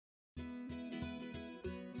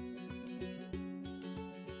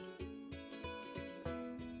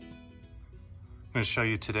I'm going to show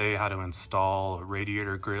you today how to install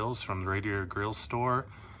Radiator grills from the Radiator Grille store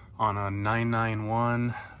on a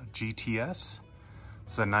 991 GTS.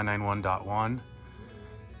 It's a 991.1,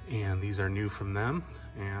 and these are new from them,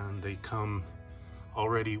 and they come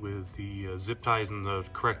already with the zip ties in the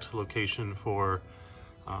correct location for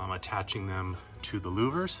attaching them to the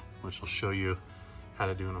louvers, which I'll show you how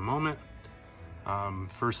to do in a moment.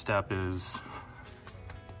 First step is,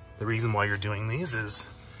 the reason why you're doing these is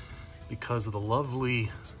because of the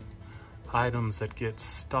lovely items that get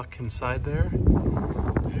stuck inside there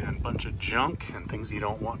and a bunch of junk and things you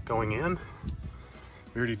don't want going in.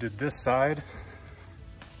 We already did this side.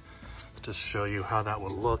 Just show you how that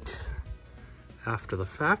would look after the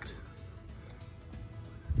fact.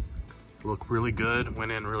 Look really good,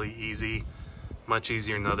 went in really easy, much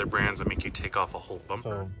easier than other brands that make you take off a whole bumper.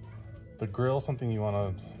 So the grill, something you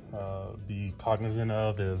want to be cognizant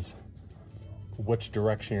of is which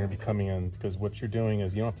direction you're gonna be coming in, because what you're doing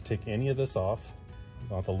is you don't have to take any of this off,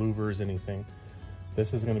 not the louvers, anything.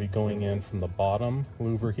 This is gonna be going in from the bottom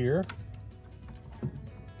louver here.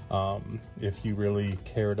 If you really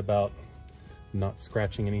cared about not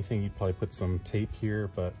scratching anything, you'd probably put some tape here,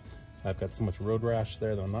 but I've got so much road rash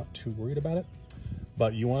there that I'm not too worried about it.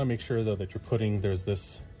 But you wanna make sure though that you're putting, there's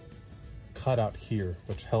this cutout here,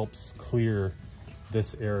 which helps clear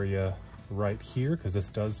this area right here, because this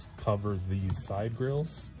does cover these side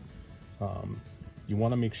grills. You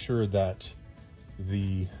want to make sure that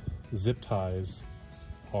the zip ties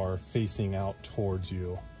are facing out towards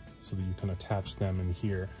you so that you can attach them in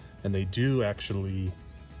here. And they do actually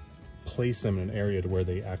place them in an area to where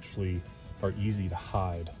they actually are easy to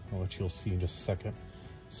hide, which you'll see in just a second.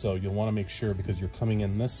 So you'll want to make sure, because you're coming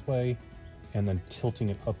in this way and then tilting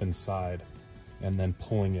it up inside and then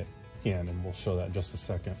pulling it in, and we'll show that in just a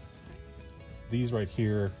second. These right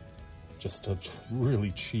here, just a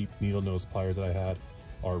really cheap needle nose pliers that I had,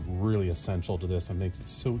 are really essential to this and makes it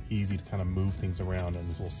so easy to kind of move things around,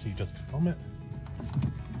 and we'll see just a moment.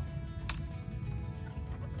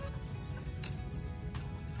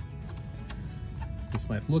 This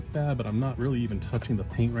might look bad, but I'm not really even touching the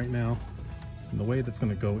paint right now. And the way that's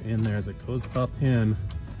gonna go in there is it goes up in,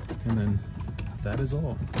 and then that is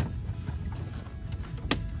all.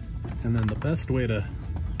 And then the best way to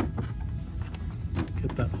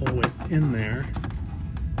get that whole way in there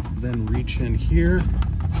is then reach in here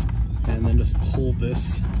and then just pull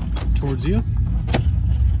this towards you.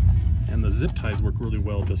 And the zip ties work really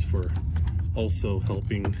well just for also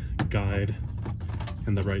helping guide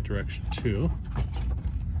in the right direction too.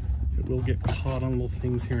 It will get caught on little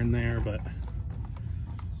things here and there, but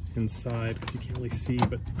inside, because you can't really see,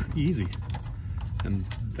 but easy. And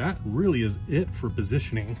that really is it for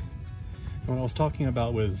positioning. And what I was talking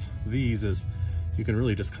about with these is you can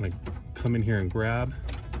really just kind of come in here and grab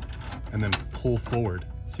and then pull forward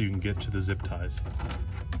so you can get to the zip ties.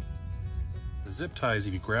 The zip ties,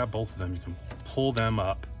 if you grab both of them, you can pull them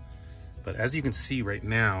up. But as you can see right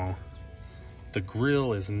now, the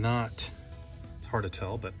grill is not, it's hard to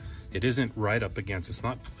tell, but it isn't right up against, it's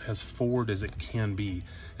not as forward as it can be.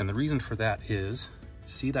 And the reason for that is,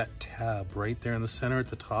 see that tab right there in the center at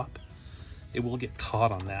the top? It will get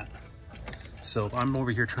caught on that. So if I'm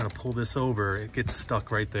over here trying to pull this over, it gets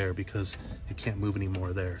stuck right there because it can't move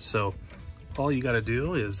anymore there. So all you gotta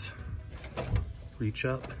do is reach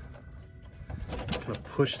up, kind of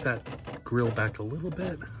push that grill back a little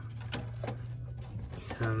bit,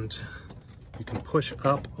 and you can push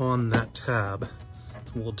up on that tab.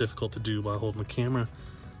 It's a little difficult to do while holding the camera.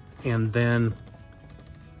 And then,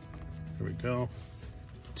 here we go,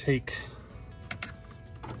 take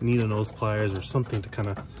needle nose pliers or something to kind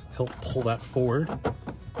of help pull that forward,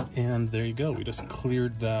 and there you go. We just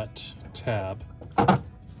cleared that tab.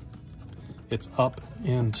 It's up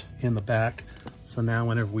and in the back, so now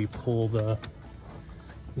whenever we pull the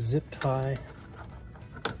zip tie,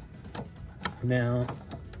 now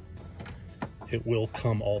it will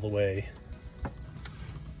come all the way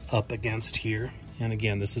up against here. And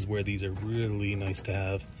again, this is where these are really nice to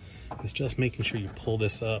have. It's just making sure you pull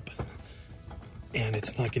this up and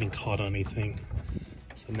it's not getting caught on anything.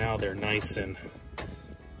 So now they're nice and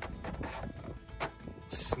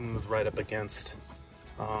smooth right up against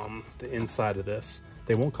the inside of this.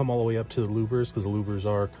 They won't come all the way up to the louvers because the louvers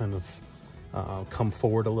are kind of come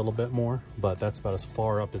forward a little bit more, but that's about as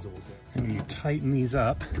far up as it will go. And when you tighten these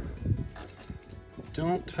up,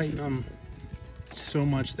 don't tighten them so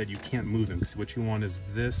much that you can't move them, because what you want is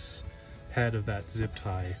this head of that zip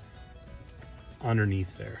tie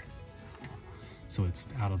underneath there, so it's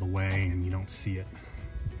out of the way and you don't see it.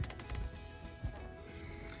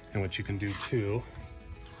 And what you can do too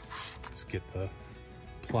is get the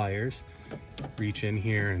pliers reach in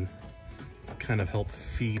here and kind of help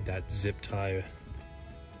feed that zip tie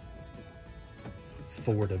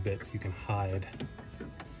forward a bit so you can hide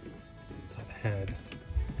that head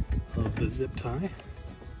of the zip tie.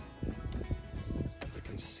 If I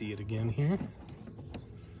can see it again here.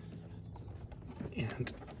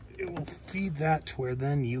 And it will feed that to where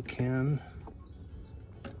then you can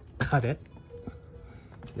cut it.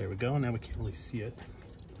 There we go, now we can't really see it.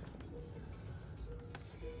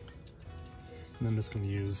 And I'm just going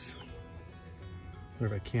to use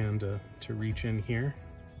whatever I can to reach in here,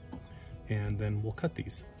 and then we'll cut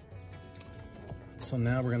these. So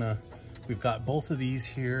now we've got both of these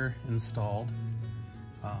here installed,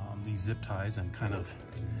 these zip ties, and kind of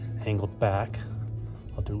angled back.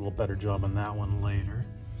 I'll do a little better job on that one later.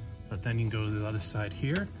 But then you can go to the other side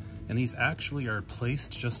here, and these actually are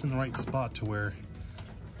placed just in the right spot to where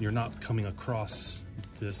you're not coming across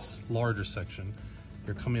this larger section.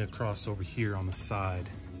 You're coming across over here on the side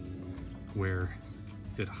where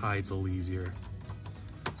it hides a little easier.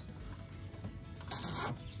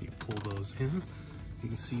 So you pull those in. You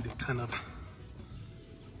can see they kind of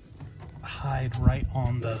hide right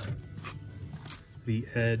on the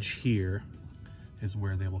edge here is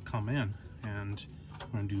where they will come in. And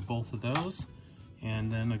I'm going to do both of those.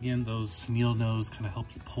 And then again, those needle nose kind of help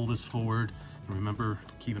you pull this forward. And remember,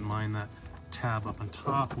 keep in mind that tab up on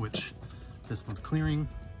top, which this one's clearing.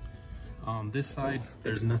 This side,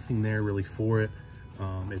 there's nothing there really for it.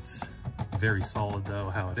 It's very solid though,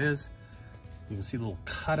 how it is. You can see a little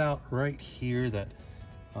cutout right here that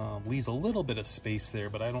leaves a little bit of space there,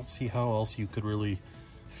 but I don't see how else you could really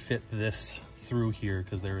fit this through here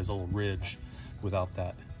because there is a little ridge without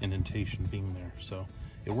that indentation being there. So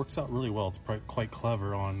it works out really well. It's quite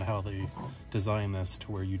clever on how they design this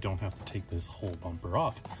to where you don't have to take this whole bumper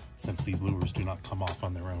off, since these louvers do not come off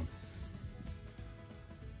on their own.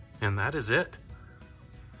 And that is it.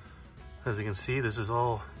 As you can see, this is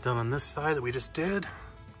all done on this side that we just did.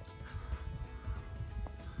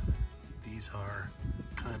 These are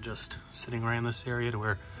kind of just sitting right in this area to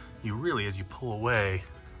where you really, as you pull away,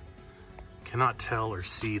 cannot tell or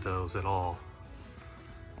see those at all.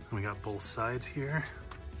 And we got both sides here.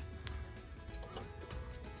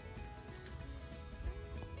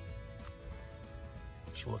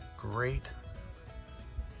 Which look great.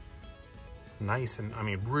 Nice, and I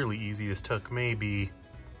mean really easy. This took maybe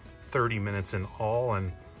 30 minutes in all,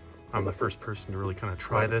 and I'm the first person to really kind of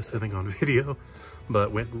try this, I think, on video,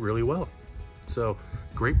 but went really well. So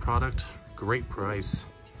great product, great price.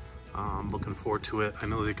 Looking forward to it. I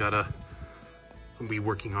know they gotta be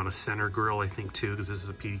working on a center grille, I think, too, because this is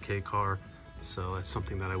a PDK car, so that's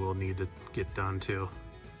something that I will need to get done too.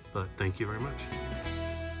 But thank you very much.